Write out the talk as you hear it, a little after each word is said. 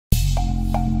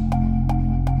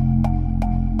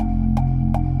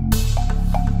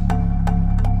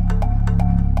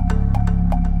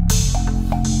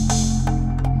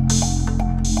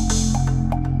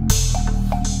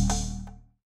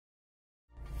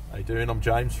How you doing? I'm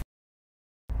James.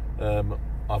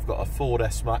 I've got a Ford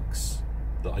Smax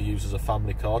that I use as a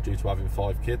family car due to having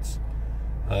 5 kids.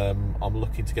 I'm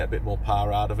looking to get a bit more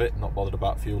power out of it, not bothered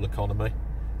about fuel economy.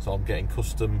 So I'm getting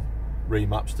Kustom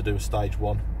Remaps to do a stage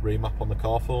 1 remap on the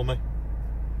car for me.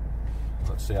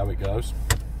 Let's see how it goes.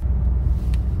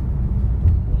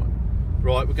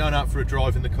 Right, we're going out for a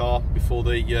drive in the car before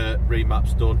the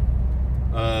remap's done.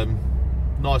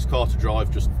 Nice car to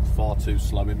drive, just far too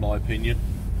slow in my opinion.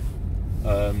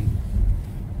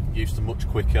 Used to much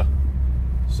quicker.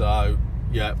 So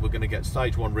yeah, we're going to get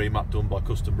stage 1 remap done by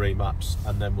Kustom Remaps,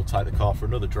 and then we'll take the car for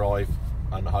another drive,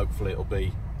 and hopefully it'll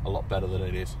be a lot better than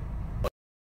it is.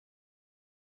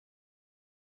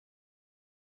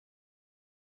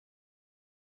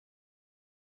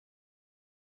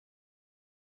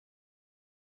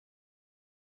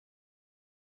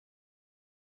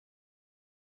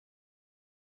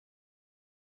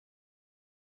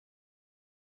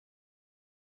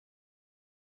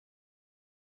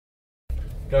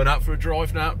 Going out for a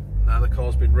drive now. Now the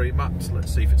car's been remapped.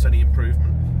 Let's see if it's any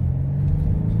improvement.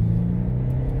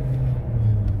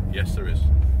 Yes, there is.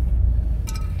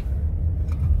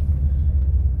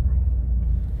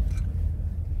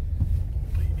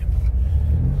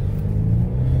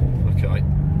 Okay.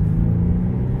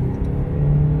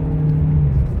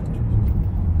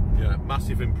 Yeah,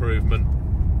 massive improvement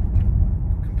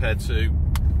compared to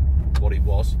what it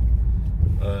was.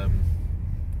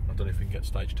 I don't know if we can get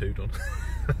stage 2 done.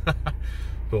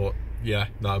 But yeah,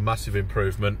 no, massive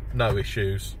improvement, no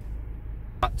issues.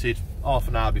 Acted half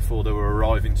an hour before they were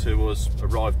arriving to us,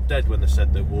 arrived dead when they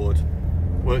said they would.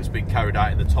 Work's been carried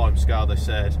out in the time scale they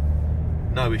said.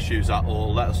 No issues at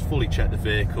all. Let us fully check the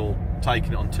vehicle,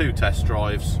 taking it on 2 test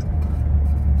drives.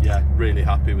 Yeah, really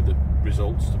happy with the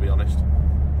results, to be honest.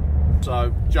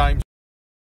 So James,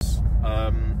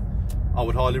 I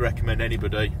would highly recommend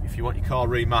anybody, if you want your car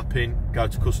remapping, go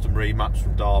to Kustom Remaps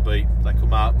from Derby. They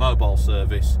come out, mobile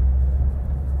service,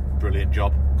 brilliant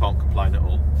job, can't complain at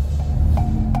all.